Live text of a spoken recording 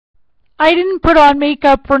I didn't put on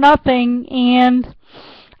makeup for nothing, and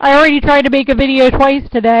I already tried to make a video twice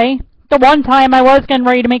today. The one time I was getting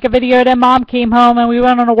ready to make a video, then Mom came home and we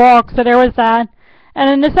went on a walk, so there was that. And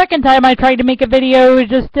then the second time I tried to make a video, it was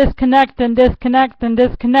just disconnect and disconnect and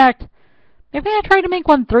disconnect. Maybe I tried to make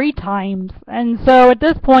one 3 times. And so at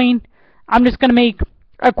this point, I'm just going to make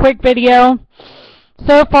a quick video.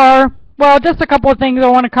 So far, well, just a couple of things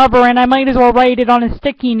I want to cover, and I might as well write it on a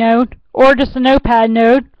sticky note or just a notepad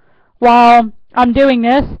note while I'm doing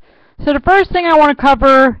this. So the first thing I want to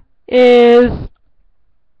cover is,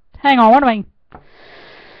 hang on, what am I?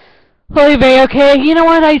 Okay, you know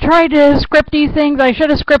what, I tried to script these things. I should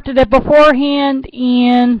have scripted it beforehand,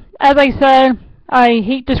 and as I said, I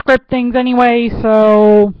hate to script things anyway,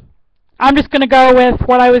 so I'm just going to go with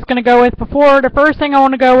what I was going to go with before. The first thing I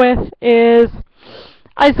want to go with is,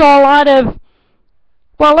 I saw a lot of,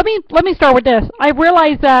 well, let me start with this. I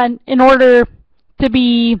realized that in order to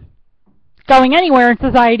be going anywhere in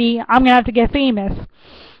society, I'm going to have to get famous.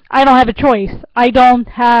 I don't have a choice. I don't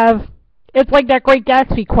have, it's like that Great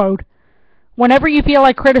Gatsby quote. Whenever you feel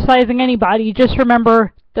like criticizing anybody, just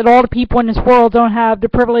remember that all the people in this world don't have the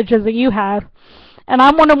privileges that you have. And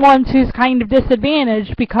I'm one of the ones who's kind of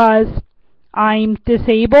disadvantaged because I'm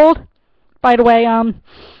disabled. By the way,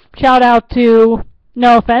 shout out to,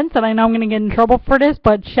 no offense, and I know I'm going to get in trouble for this,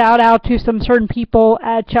 but shout out to some certain people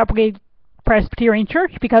at Chapelgate Presbyterian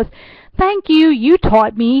Church, because thank you, you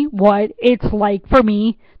taught me what it's like for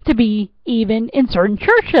me to be even in certain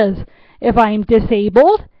churches. If I'm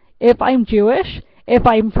disabled, if I'm Jewish, if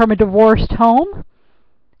I'm from a divorced home,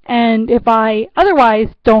 and if I otherwise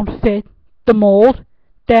don't fit the mold,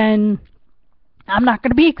 then I'm not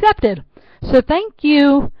going to be accepted. So thank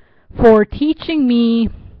you for teaching me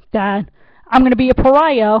that I'm going to be a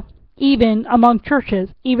pariah even among churches,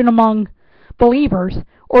 even among believers,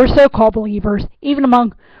 or so-called believers, even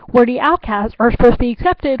among where the outcasts are supposed to be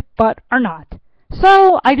accepted but are not.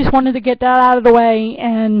 So I just wanted to get that out of the way,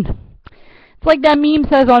 and it's like that meme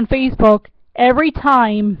says on Facebook, every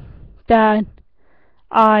time that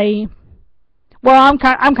I'm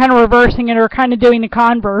kind of reversing it or kind of doing the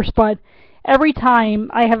converse, but every time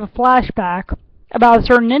I have a flashback about a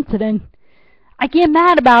certain incident, I get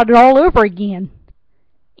mad about it all over again.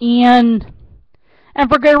 And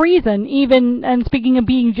for good reason. Even, and speaking of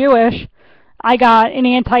being Jewish, I got an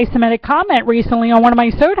anti-Semitic comment recently on one of my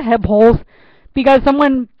soda head polls because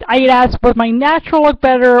someone, I had asked, was my natural look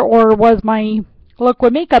better or was my look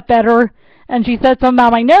with makeup better? And she said something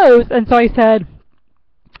about my nose, and so I said,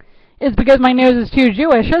 it's because my nose is too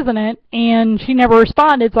Jewish, isn't it? And she never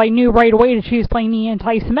responded, so I knew right away that she was playing the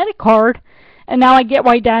anti-Semitic card. And now I get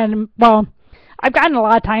why Dad, well, I've gotten a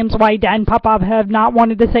lot of times why Dad and Pop-Pop have not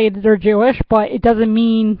wanted to say that they're Jewish, but it doesn't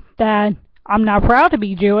mean that I'm not proud to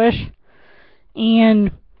be Jewish. And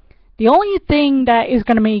the only thing that is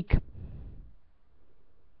going to make,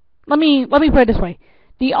 let me put it this way.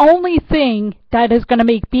 The only thing that is going to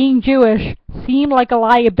make being Jewish seem like a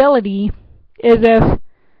liability is if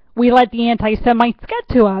we let the anti-Semites get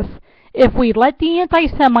to us. If we let the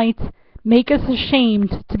anti-Semites make us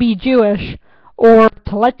ashamed to be Jewish, or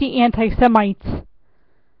to let the anti-Semites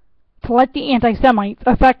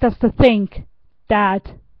affect us to think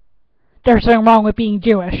that there's something wrong with being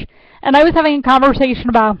Jewish. And I was having a conversation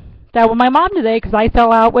about that with my mom today, because I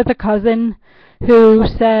fell out with a cousin who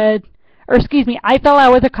said, or excuse me, I fell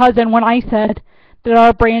out with a cousin when I said that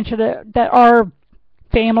our branch of that our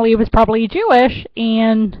family was probably Jewish,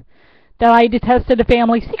 and that I detested the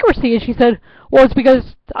family secrecy. And she said, well, it's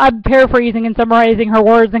because, I'm paraphrasing and summarizing her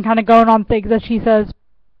words and kind of going on things that she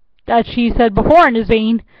said before in this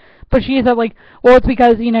vein, but she said, like, well, it's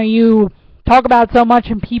because, you know, you talk about it so much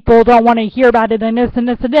and people don't want to hear about it and this and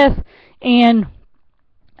this and this. And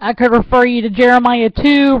I could refer you to Jeremiah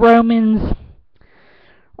 2, Romans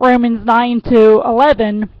 9 to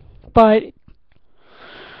 11, but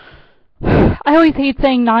I always hate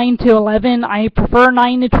saying 9 to 11. I prefer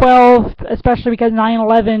 9 to 12, especially because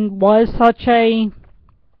 9/11 was such a,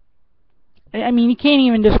 I mean, you can't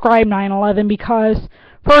even describe 9/11 because,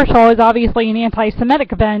 first of all, it's obviously an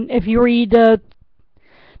anti-Semitic event. If you read the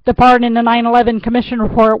part in the 9/11 Commission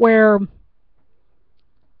report where,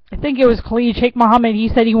 I think it was Khalid Sheikh Mohammed, he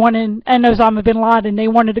said he wanted, and Osama bin Laden, they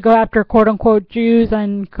wanted to go after quote-unquote Jews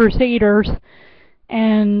and Crusaders,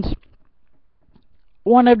 and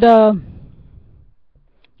one of the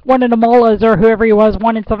mullahs or whoever he was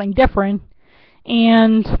wanted something different.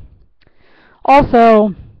 And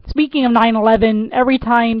also, speaking of 9/11, every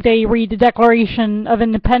time they read the Declaration of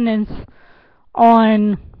Independence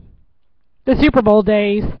on the Super Bowl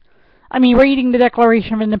days, I mean, reading the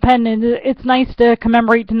Declaration of Independence, it's nice to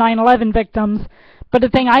commemorate the 9/11 victims, But the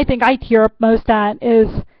thing I think I tear up most at is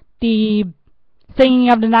the singing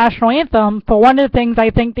of the national anthem. But one of the things I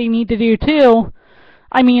think they need to do too,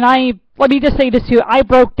 I mean, let me just say this too, I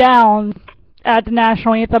broke down at the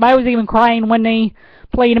national anthem. I was even crying when they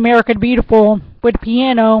played America the Beautiful with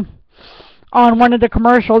piano on one of the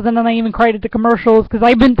commercials, and then I even cried at the commercials because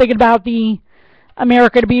I've been thinking about the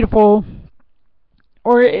America the Beautiful,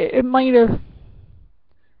 or it might have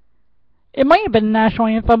been the national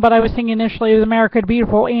anthem, but I was thinking initially it was America the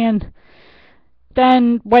Beautiful. And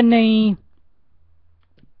then when they,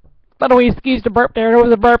 by the way, excuse the burp there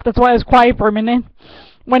was a burp, that's why I was quiet for a minute.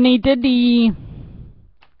 When they did the,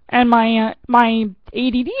 and my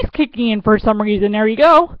ADD's kicking in for some reason, there you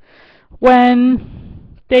go.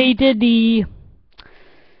 When they did the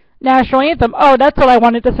national anthem, oh, that's what I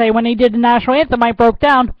wanted to say. When they did the national anthem, I broke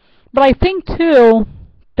down. But I think, too,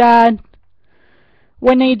 that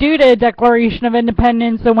when they do the Declaration of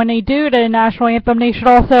Independence and when they do the national anthem, they should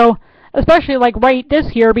also, especially like right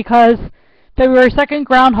this year, because February 2nd,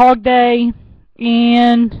 Groundhog Day,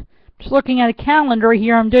 and just looking at a calendar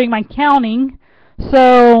here, I'm doing my counting.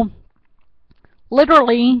 So,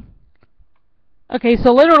 literally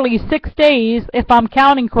 6 days, if I'm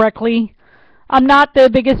counting correctly. I'm not the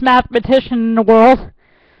biggest mathematician in the world.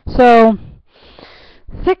 So,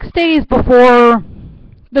 6 days before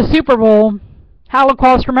the Super Bowl,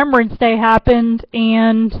 Holocaust Remembrance Day happened,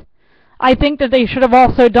 and I think that they should have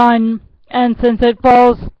also done, and since it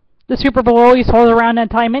falls, the Super Bowl always falls around that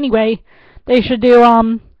time anyway, they should do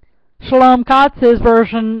Shalom Katz's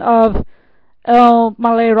version of El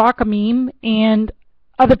Malay Rakamim, and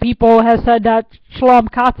other people have said that Shalom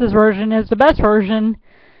Katz's version is the best version,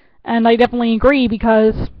 and I definitely agree,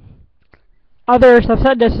 because others have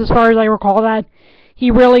said this as far as I recall, that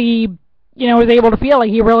he really, was able to feel it.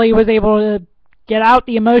 He really was able to get out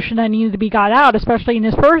the emotion that needed to be got out, especially in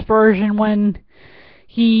his first version when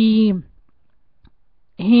he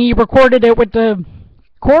recorded it with the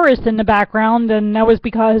chorus in the background, and that was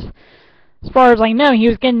because, as far as I know, he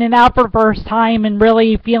was getting it out for the first time and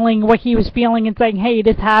really feeling what he was feeling and saying, hey,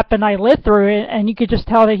 this happened, I lived through it, and you could just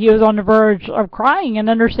tell that he was on the verge of crying, and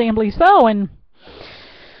understandably so. And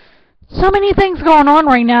so many things going on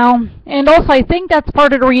right now, and also I think that's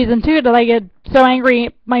part of the reason too that I get so angry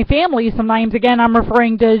at my family sometimes. Again, I'm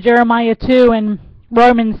referring to Jeremiah 2 and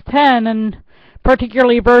Romans 10, and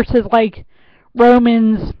particularly verses like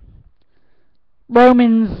the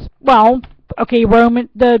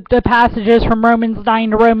passages from Romans 9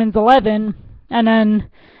 to Romans 11, and then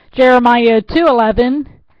Jeremiah 2:11,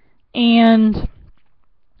 and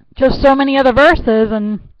just so many other verses.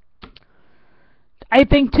 And I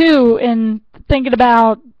think too, in thinking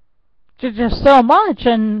about just so much,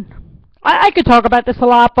 and I could talk about this a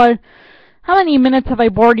lot, but how many minutes have I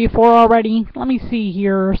bored you for already? Let me see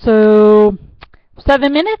here. So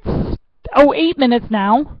 7 minutes? Oh, 8 minutes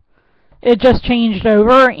now. It just changed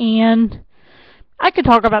over, and I could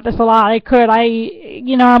talk about this a lot. I could.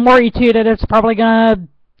 I'm worried too that it's probably gonna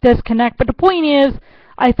disconnect. But the point is,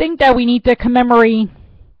 I think that we need to commemorate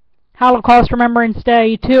Holocaust Remembrance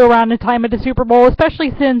Day too around the time of the Super Bowl,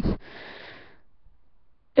 especially since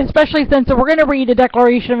if we're going to read the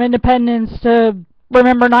Declaration of Independence to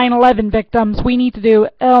remember 9/11 victims, we need to do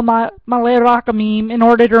El Malay Rakamim in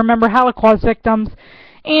order to remember Holocaust victims.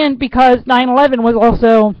 And because 9/11 was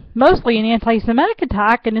also mostly an anti-Semitic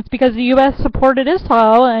attack, and it's because the U.S. supported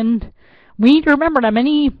Israel, and we need to remember that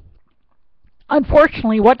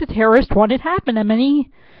unfortunately, what the terrorists wanted happened, and many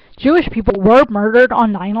Jewish people were murdered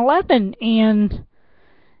on 9/11,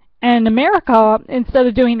 and America, instead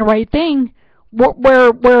of doing the right thing, we're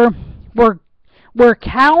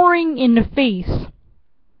cowering in the face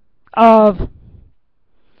of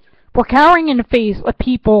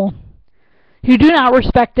people who do not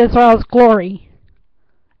respect Israel's glory,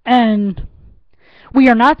 and we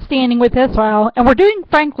are not standing with Israel, and we're doing,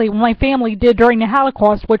 frankly, what my family did during the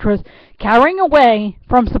Holocaust, which was cowering away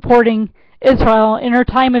from supporting Israel in her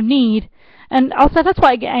time of need. And also, that's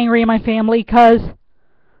why I get angry at my family, because,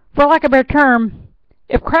 for lack of a better term,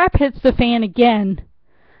 if crap hits the fan again,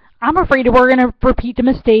 I'm afraid that we're going to repeat the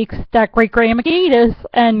mistakes that great-grandma Gatus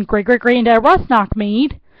and great-great-granddad Rusnock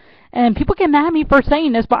made. And people get mad at me for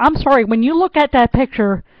saying this, but I'm sorry, when you look at that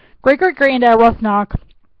picture, great-great-granddad Rusnock,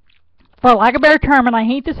 for lack of a better term, and I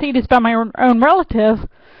hate to say this about my own relative,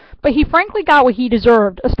 but he frankly got what he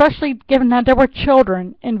deserved, especially given that there were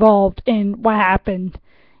children involved in what happened.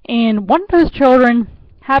 And one of those children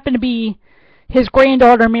happened to be his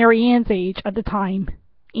granddaughter Mary Ann's age at the time.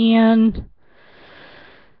 And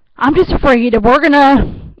I'm just afraid that we're going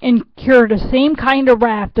to incur the same kind of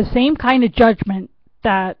wrath, the same kind of judgment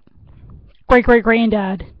that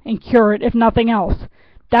great-great-granddad and cure it, if nothing else.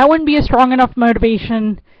 That wouldn't be a strong enough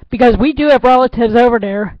motivation, because we do have relatives over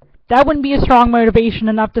there. That wouldn't be a strong motivation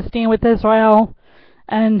enough to stand with Israel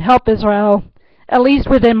and help Israel. At least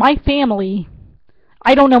within my family,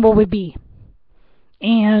 I don't know what would be.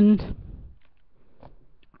 And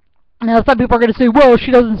now some people are going to say, well,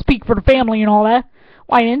 she doesn't speak for the family and all that.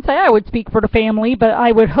 Well, I didn't say I would speak for the family, but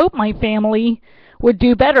I would hope my family would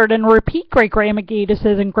do better than repeat great-grandma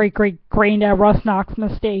Gaddis's and great-great-granddad Rusnock's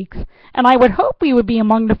mistakes. And I would hope we would be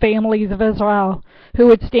among the families of Israel who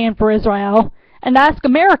would stand for Israel and ask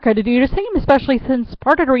America to do the same, especially since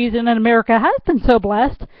part of the reason that America has been so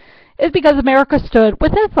blessed is because America stood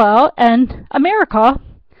with Israel, and America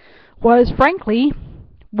was, frankly,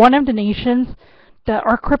 one of the nations that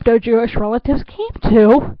our crypto-Jewish relatives came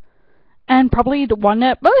to, and probably the one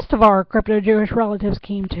that most of our crypto-Jewish relatives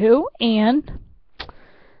came to, and,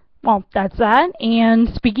 well, that's that.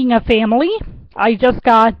 And speaking of family, I just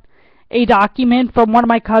got a document from one of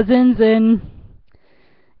my cousins in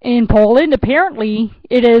Poland. Apparently,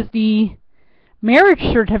 it is the marriage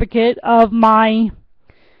certificate of my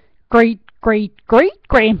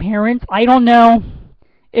great-great-great-grandparents. I don't know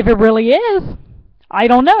if it really is. I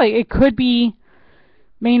don't know. It could be,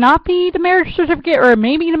 may not be the marriage certificate, or it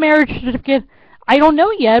may be the marriage certificate. I don't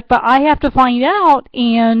know yet, but I have to find out,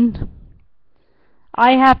 and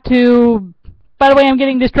I have to... By the way, I'm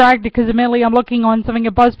getting distracted because admittedly I'm looking on something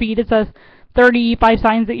at BuzzFeed. It says 35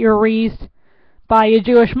 signs that you're raised by a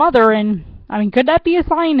Jewish mother, and I mean, could that be a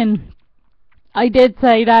sign? And I did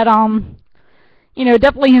say that, you know,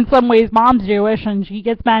 definitely in some ways Mom's Jewish, and she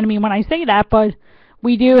gets mad at me when I say that, but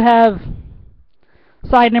we do have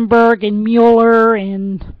Seidenberg and Mueller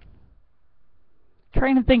and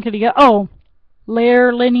trying to think of the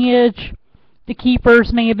Lair lineage. The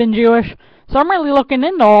keepers may have been Jewish, so I'm really looking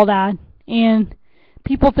into all that. And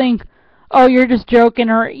people think, oh, you're just joking,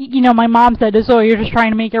 or, you know, my mom said this, oh, you're just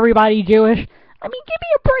trying to make everybody Jewish. I mean, give me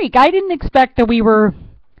a break. I didn't expect that we were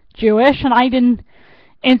Jewish, and I didn't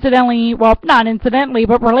incidentally, well, not incidentally,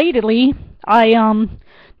 but relatedly,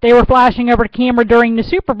 they were flashing over the camera during the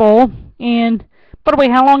Super Bowl, and, by the way,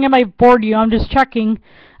 how long am I bored you? I'm just checking.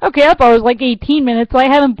 Okay, I thought it was like 18 minutes, so I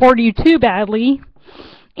haven't bored you too badly.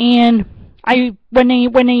 And when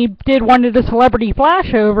they did one of the celebrity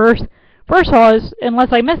flashovers, first of all,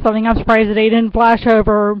 unless I missed something, I'm surprised that they didn't flash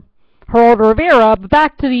over Geraldo Rivera. But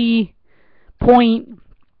back to the point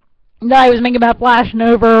that I was making about flashing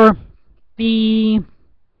over the,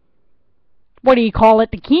 what do you call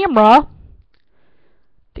it, the camera.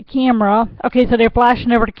 The camera. Okay, so they're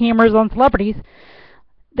flashing over the cameras on celebrities.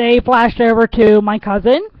 They flashed over to my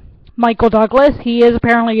cousin, Michael Douglas. He is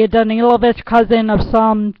apparently a Danilovich cousin of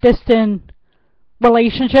some distant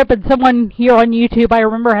relationship, and someone here on YouTube, I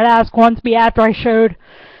remember, had asked once me after I showed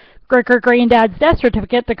great-great-granddad's death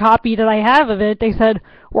certificate, the copy that I have of it, they said,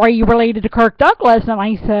 well, are you related to Kirk Douglas? And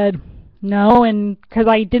I said, no, and because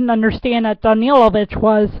I didn't understand that Danilovich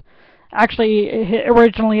was actually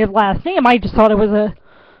originally his last name. I just thought it was a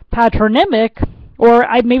patronymic, or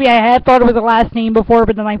maybe I had thought it was a last name before,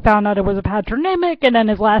 but then I found out it was a patronymic, and then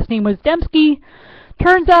his last name was Dembski.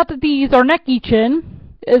 Turns out that the Zarnecki chin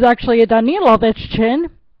is actually a Danilovich chin.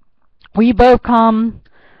 We both come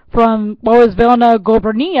from what was Vilna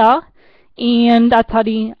Gubernia, and that's how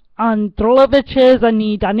the Androviches and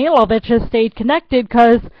the Daniloviches stayed connected,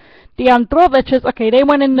 because the Androviches, okay, they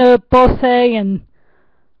went into Bose and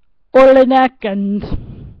Orlinek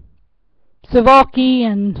and Suwalki,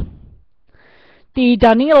 and the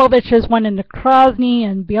Daniloviches went into Krasny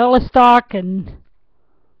and Bialystok and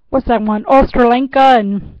what's that one, Ostrolenka,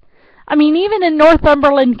 and I mean, even in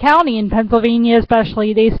Northumberland County in Pennsylvania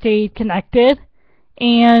especially, they stayed connected.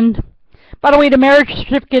 And by the way, the marriage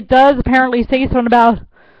certificate does apparently say something about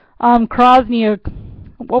Krasny.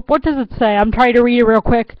 What does it say? I'm trying to read it real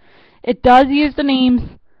quick. It does use the names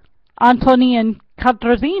Antoni and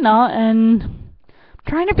Katarzyna, and I'm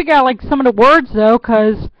trying to figure out like some of the words though,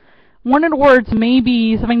 because one of the words may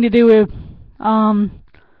be something to do with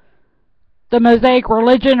the Mosaic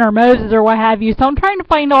religion or Moses or what have you. So I'm trying to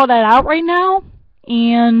find all that out right now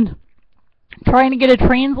and trying to get it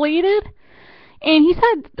translated. And he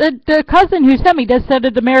said that the cousin who sent me this said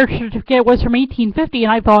that the marriage certificate was from 1850,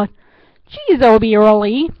 and I thought, geez, that would be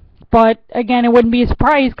early. But again, it wouldn't be a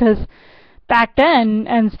surprise because back then,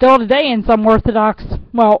 and still today in some Orthodox,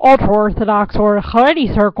 well, ultra-Orthodox or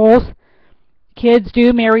Haredi circles, kids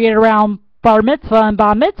do marry it around bar mitzvah and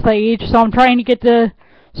bar mitzvah age. So I'm trying to get the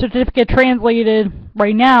certificate translated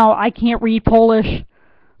right now. I can't read Polish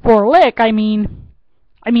for a lick. I mean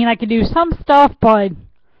I can do some stuff, but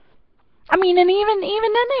I mean, and even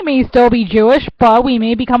then they may still be Jewish, but we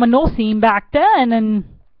may become a null scene back then,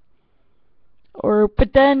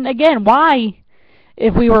 but then again, why,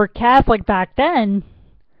 if we were Catholic back then,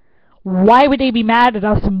 why would they be mad at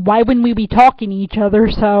us, and why wouldn't we be talking to each other?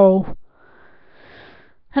 So,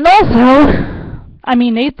 and also, I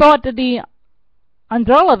mean, they thought that the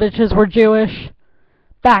Andreleviches were Jewish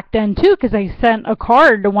back then too, because they sent a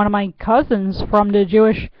card to one of my cousins from the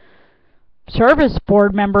Jewish service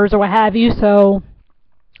board members or what have you. So,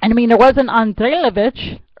 and I mean, there was an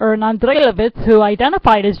Andrelevich or an Andrelevitz who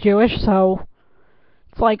identified as Jewish. So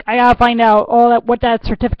it's like I gotta find out what that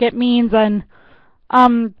certificate means, and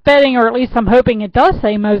I'm betting, or at least I'm hoping it does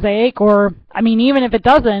say Mosaic. Or I mean, even if it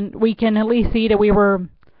doesn't, we can at least see that we were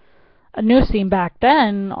a new scene back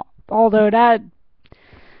then. Although that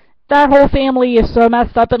whole family is so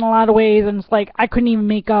messed up in a lot of ways, and it's like I couldn't even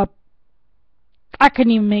make up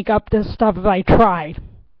this stuff if I tried.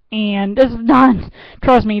 And this is not,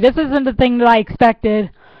 trust me, this isn't the thing that I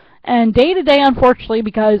expected. And day to day, unfortunately,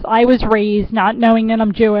 because I was raised not knowing that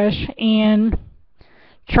I'm Jewish and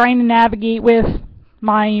trying to navigate with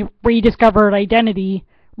my rediscovered identity,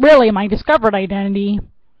 really my discovered identity,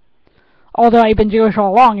 although I've been Jewish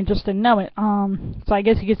all along and just didn't know it. So I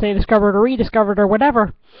guess you could say discovered or rediscovered or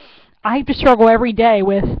whatever. I have to struggle every day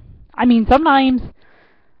with, I mean, sometimes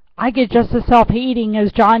I get just as self-hating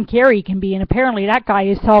as John Kerry can be, and apparently that guy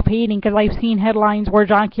is self-hating, because I've seen headlines where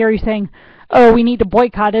John Kerry's saying, oh, we need to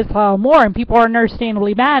boycott Islam more, and people are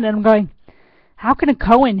understandably mad, and I'm going, how can a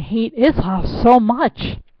Cohen hate Islam so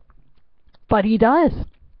much? But he does.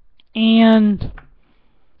 And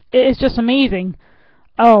it's just amazing.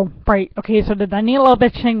 Oh, right, okay, so the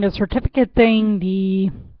Danilovich thing, the certificate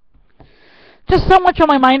thing, just so much on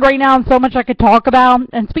my mind right now, and so much I could talk about.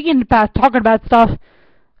 And speaking about talking about stuff,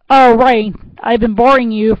 oh, right, I've been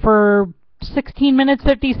boring you for 16 minutes,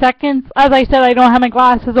 50 seconds. As I said, I don't have my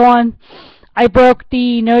glasses on. I broke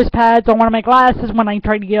the nose pads on one of my glasses when I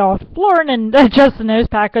tried to get off the floor and adjust the nose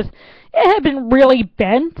pad, because it had been really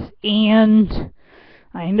bent, and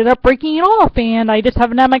I ended up breaking it off, and I just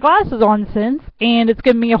haven't had my glasses on since, and it's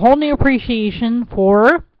given me a whole new appreciation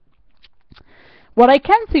for what I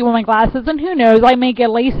can see with my glasses, and who knows, I may get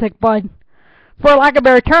LASIK, but for lack of a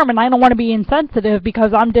better term, and I don't want to be insensitive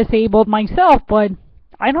because I'm disabled myself, but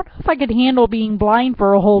I don't know if I could handle being blind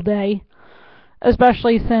for a whole day,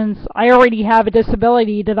 especially since I already have a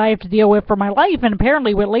disability that I have to deal with for my life, and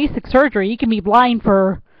apparently with LASIK surgery, you can be blind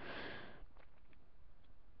for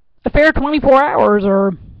a fair 24 hours,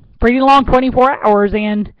 or pretty long 24 hours,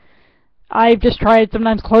 and I've just tried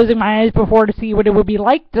sometimes closing my eyes before to see what it would be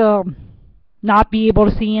like to not be able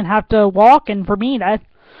to see and have to walk, and for me, that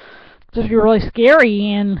just be really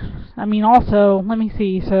scary. And I mean, also, let me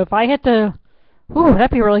see, so if I had to, ooh,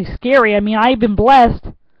 that'd be really scary. I mean, I've been blessed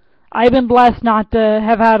not to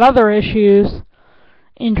have had other issues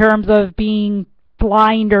in terms of being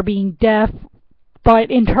blind or being deaf,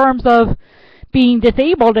 but in terms of being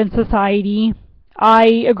disabled in society, I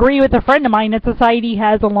agree with a friend of mine that society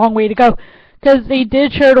has a long way to go, because they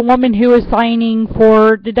did show the woman who was signing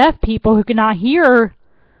for the deaf people who could not hear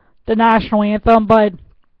the national anthem, but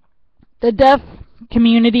the deaf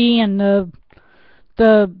community and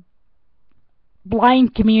the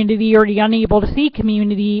blind community, or the unable to see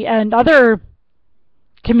community, and other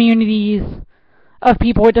communities of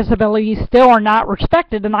people with disabilities still are not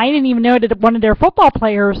respected. And I didn't even know that one of their football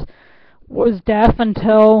players was deaf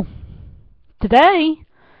until today.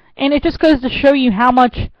 And it just goes to show you how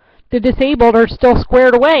much the disabled are still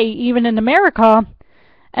squared away, even in America.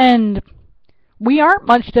 And we aren't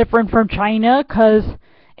much different from China, because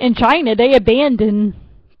in China they abandon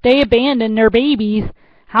their babies.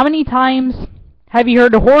 How many times have you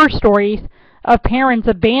heard the horror stories of parents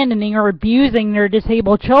abandoning or abusing their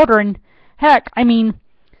disabled children? Heck, I mean,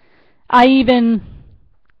 I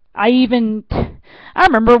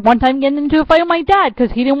remember one time getting into a fight with my dad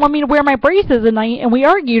because he didn't want me to wear my braces at night, and we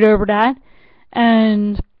argued over that.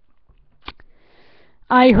 And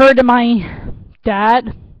I heard that my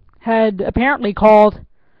dad had apparently called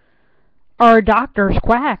our doctors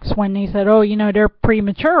quacks when they said, oh, you know, they're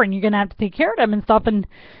premature and you're going to have to take care of them and stuff. And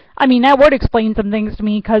I mean, that would explain some things to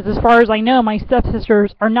me, because as far as I know, my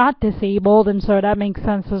stepsisters are not disabled, and so that makes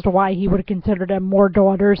sense as to why he would have considered them more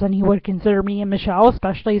daughters than he would consider me and Michelle,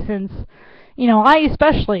 especially since, you know, I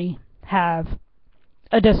especially have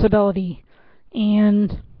a disability.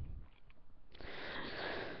 And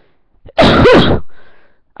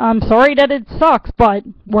I'm sorry that it sucks, but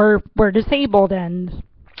we're disabled. And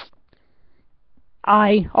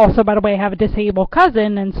I also, by the way, have a disabled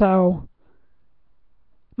cousin, and so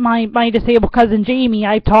my disabled cousin Jamie,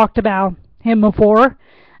 I've talked about him before.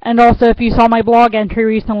 And also, if you saw my blog entry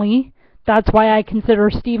recently, that's why I consider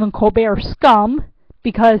Stephen Colbert scum,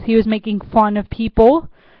 because he was making fun of people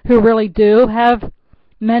who really do have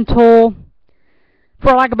mental,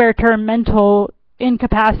 for lack of a better term, mental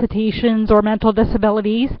incapacitations or mental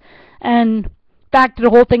disabilities. And back to the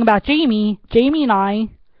whole thing about Jamie and I,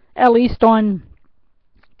 at least on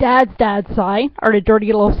dad's side, are the dirty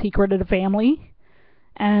little secret of the family.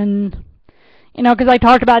 And, you know, because I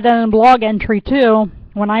talked about that in the blog entry too,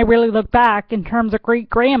 when I really look back in terms of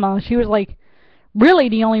great-grandma, she was like really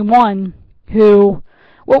the only one who,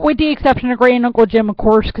 well, with the exception of Great Uncle Jim, of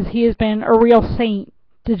course, because he has been a real saint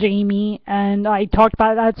to Jamie, and I talked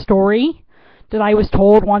about that story that I was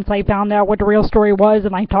told once I found out what the real story was,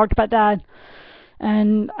 and I talked about that.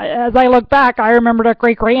 And as I look back, I remember that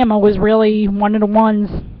great-grandma was really one of the ones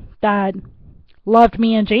that loved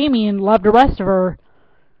me and Jamie and loved the rest of her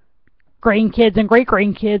grandkids and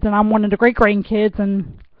great-grandkids, and I'm one of the great-grandkids,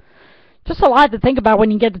 and just a lot to think about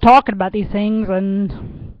when you get to talking about these things.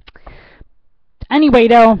 And anyway,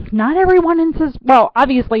 though, not everyone well,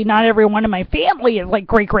 obviously not everyone in my family is like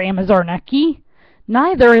great-grandma Zarnecki.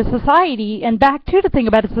 Neither is society. And back to the thing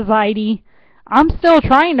about society, I'm still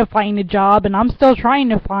trying to find a job, and I'm still trying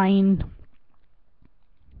to find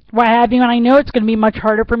what have you, and I know it's going to be much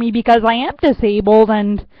harder for me because I am disabled,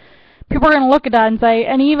 and people are going to look at that and say,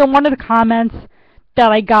 and even one of the comments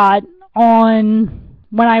that I got on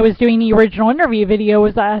when I was doing the original interview video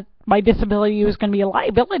was that my disability was going to be a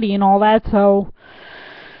liability and all that, so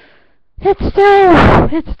it's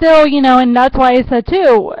still, you know, and that's why I said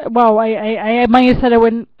too, well, I might have said I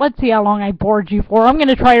wouldn't, let's see how long I bored you for. I'm going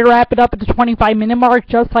to try to wrap it up at the 25-minute mark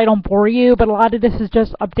just so I don't bore you, but a lot of this is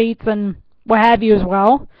just updates and what have you as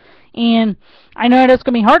well. And I know that's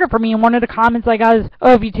going to be harder for me, and one of the comments I got is,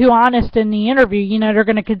 oh, if you're too honest in the interview, you know, they're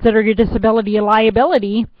going to consider your disability a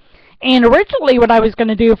liability. And originally what I was going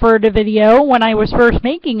to do for the video when I was first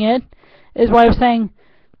making it is what I was saying,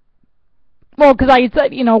 well, because I had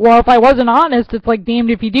said, you know, well, if I wasn't honest, it's like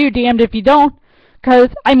damned if you do, damned if you don't. Because,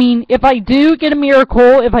 I mean, if I do get a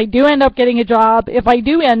miracle, if I do end up getting a job, if I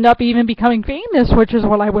do end up even becoming famous, which is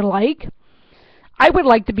what I would like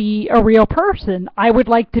to be a real person. I would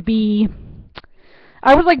like to be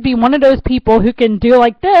one of those people who can do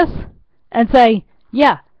like this and say,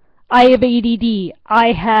 yeah, I have ADD,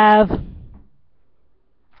 I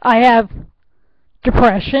have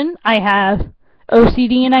depression, I have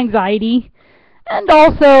OCD and anxiety, and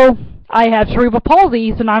also I have cerebral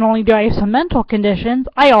palsy, so not only do I have some mental conditions,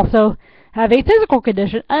 I also have a physical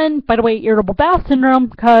condition. And, by the way, irritable bowel syndrome,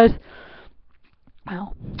 because,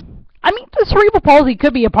 well, I mean, the cerebral palsy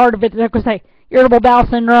could be a part of it. I could say irritable bowel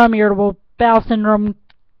syndrome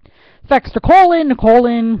affects the colon. The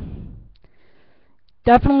colon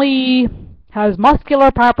definitely has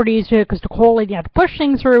muscular properties to it because the colon, you have to push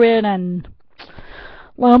things through it, and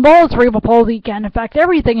lo and behold, cerebral palsy can affect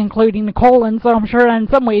everything, including the colon, so I'm sure that in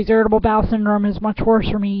some ways irritable bowel syndrome is much worse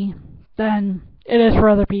for me than it is for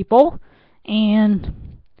other people. And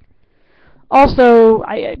also,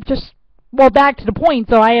 well, back to the point,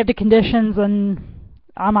 so I have the conditions, and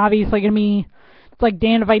I'm obviously going to be, it's like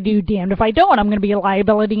damned if I do, damned if I don't. I'm going to be a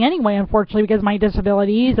liability anyway, unfortunately, because of my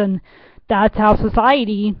disabilities, and that's how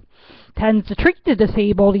society tends to treat the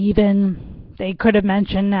disabled. Even they could have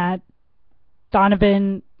mentioned that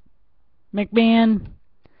Donovan McMahon,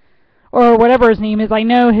 or whatever his name is, I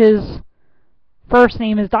know his first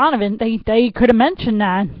name is Donovan, they could have mentioned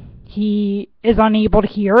that he is unable to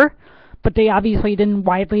hear, but they obviously didn't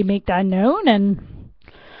widely make that known, and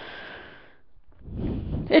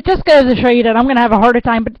it just goes to show you that I'm going to have a harder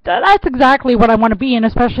time, but that's exactly what I want to be, and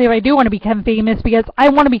especially if I do want to become famous, because I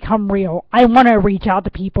want to become real. I want to reach out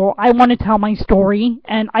to people. I want to tell my story,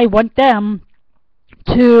 and I want them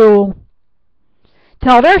to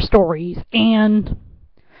tell their stories, and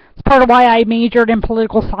it's part of why I majored in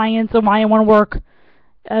political science and why I want to work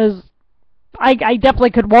as I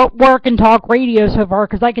definitely could work and talk radio so far,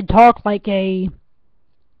 because I could talk like a,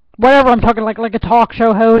 whatever I'm talking, like a talk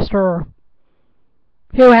show host or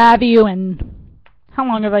who have you. And how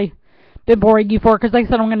long have I been boring you for? Because like I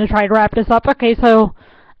said, I'm going to try to wrap this up. Okay, so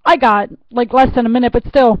I got like less than a minute, but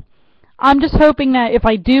still, I'm just hoping that if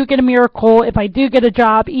I do get a miracle, if I do get a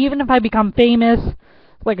job, even if I become famous,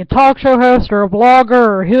 like a talk show host or a blogger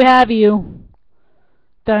or who have you,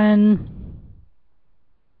 then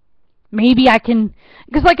maybe I can,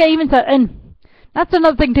 because like I even said, and that's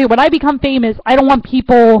another thing too, when I become famous, I don't want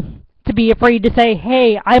people to be afraid to say,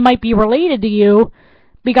 hey, I might be related to you,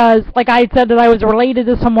 because like I had said that I was related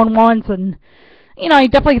to someone once, and you know, I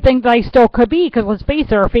definitely think that I still could be, because let's face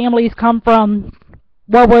it, our families come from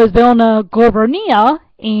what was Vilna Glavronia,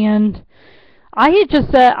 and I had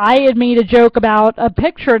just said, I had made a joke about a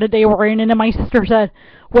picture that they were in, and then my sister said,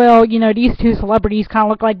 well, you know, these two celebrities kind of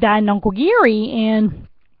look like Dad and Uncle Gary, and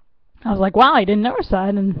I was like, wow, I didn't notice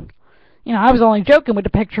that, and, you know, I was only joking with the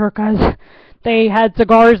picture because they had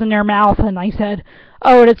cigars in their mouth, and I said,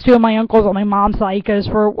 oh, it's two of my uncles on my mom's side, because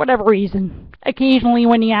for whatever reason, occasionally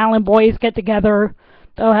when the Allen boys get together,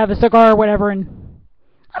 they'll have a cigar or whatever, and,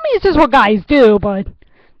 I mean, it's just what guys do, but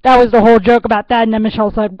that was the whole joke about that, and then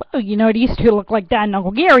Michelle said, well, you know, these two look like Dad and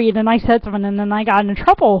Uncle Gary, and then I said something, and then I got into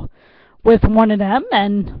trouble with one of them,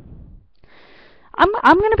 and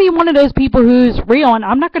I'm going to be one of those people who's real, and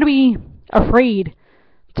I'm not going to be afraid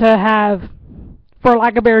to have, for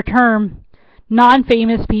lack of a better term,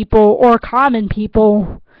 non-famous people or common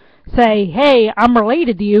people say, hey, I'm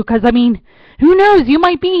related to you, because, I mean, who knows, you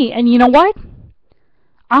might be, and you know what?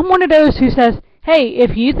 I'm one of those who says, hey,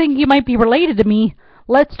 if you think you might be related to me,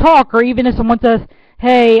 let's talk. Or even if someone says,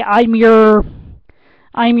 hey, I'm your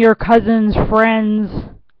cousin's friend's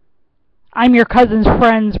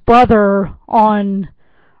brother on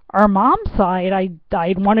our mom's side,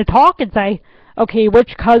 I'd want to talk and say, okay,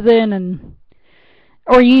 which cousin, and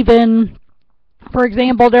or even, for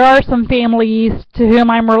example, there are some families to whom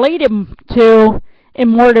I'm related to in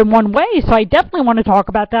more than one way, so I definitely want to talk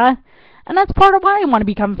about that. And that's part of why I want to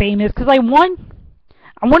become famous, because I want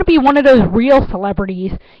to be one of those real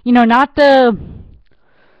celebrities. You know, not the...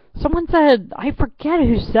 Someone said... I forget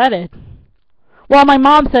who said it. Well, my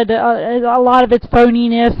mom said a lot of it's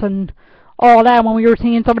phoniness and all that when we were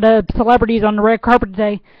seeing some of the celebrities on the red carpet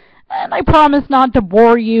today. And I promise not to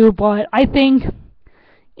bore you, but I think...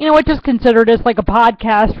 You know what, just consider this like a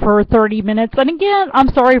podcast for 30 minutes. And again, I'm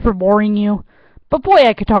sorry for boring you. But boy,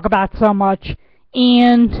 I could talk about so much.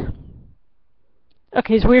 And...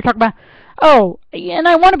 Okay, so we were talking about... Oh, and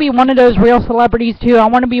I want to be one of those real celebrities, too. I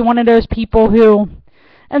want to be one of those people who...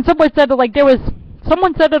 And someone said that, like,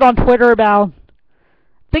 someone said it on Twitter about...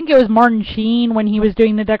 I think it was Martin Sheen when he was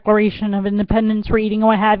doing the Declaration of Independence reading and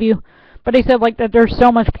what have you. But they said, like, that there's so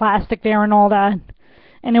much plastic there and all that.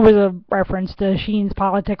 And it was a reference to Sheen's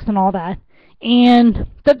politics and all that. And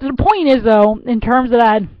the point is, though, in terms of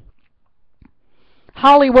that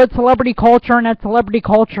Hollywood celebrity culture and that celebrity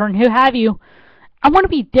culture and who have you... I want to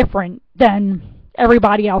be different than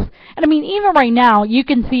everybody else. And I mean, even right now, you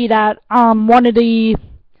can see that probably one of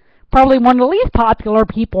the least popular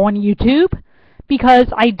people on YouTube, because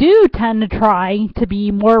I do tend to try to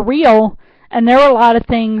be more real, and there are a lot of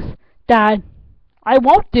things that I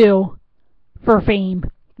won't do for fame.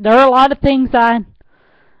 There are a lot of things that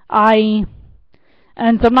and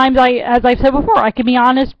sometimes as I've said before, I can be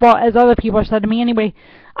honest, well, as other people have said to me anyway,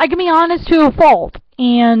 I can be honest to a fault,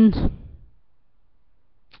 and...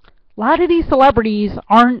 A lot of these celebrities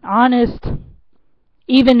aren't honest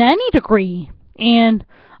even to any degree. And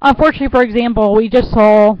unfortunately, for example, we just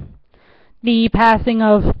saw the passing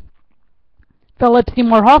of Philip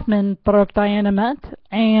Seymour Hoffman, Brooke Diana met,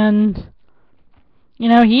 and, you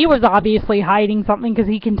know, he was obviously hiding something because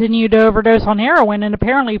he continued to overdose on heroin, and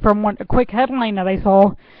apparently from a quick headline that I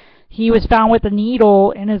saw, he was found with a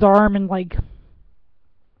needle in his arm and, like,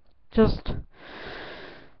 just...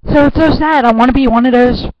 So it's so sad. I want to be one of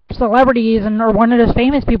those celebrities or one of those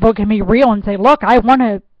famous people who can be real and say, look, I want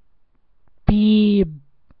to be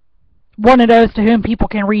one of those to whom people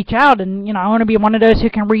can reach out, and, you know, I want to be one of those who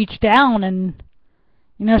can reach down, and,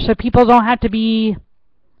 you know, so people don't have to be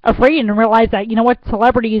afraid and realize that, you know what,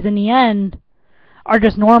 celebrities in the end are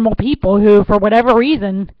just normal people who, for whatever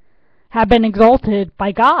reason, have been exalted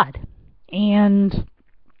by God. And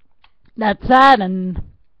that's sad, and...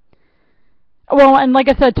 Well, and like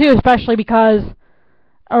I said, too, especially because,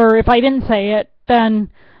 or if I didn't say it, then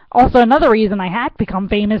also another reason I had to become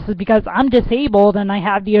famous is because I'm disabled and I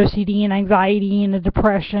have the OCD and anxiety and the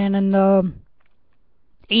depression and the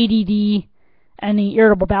ADD and the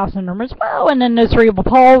irritable bowel syndrome as well, and then the cerebral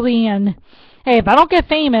palsy, and hey, if I don't get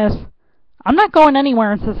famous, I'm not going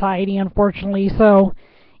anywhere in society, unfortunately, so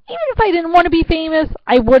even if I didn't want to be famous,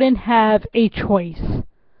 I wouldn't have a choice.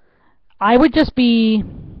 I would just be...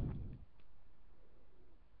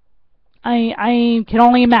 I can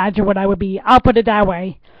only imagine what I would be. I'll put it that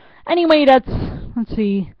way. Anyway, let's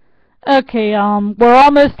see. Okay, we're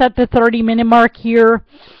almost at the 30-minute mark here.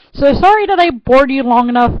 So sorry that I bored you long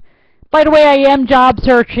enough. By the way, I am job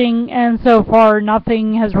searching, and so far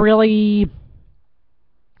nothing has really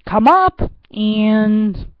come up.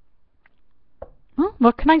 And, well,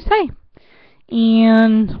 what can I say?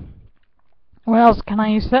 And, what else can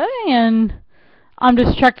I say? And... I'm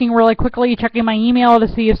just checking really quickly, checking my email to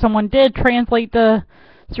see if someone did translate the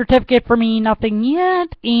certificate for me. Nothing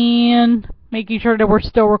yet. And making sure that we're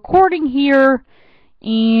still recording here.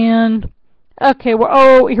 And Okay,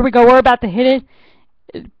 oh, here we go. We're about to hit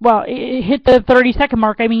it. Well, it hit the 30-second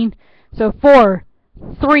mark, I mean. So 4,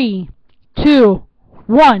 3, 2,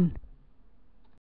 1.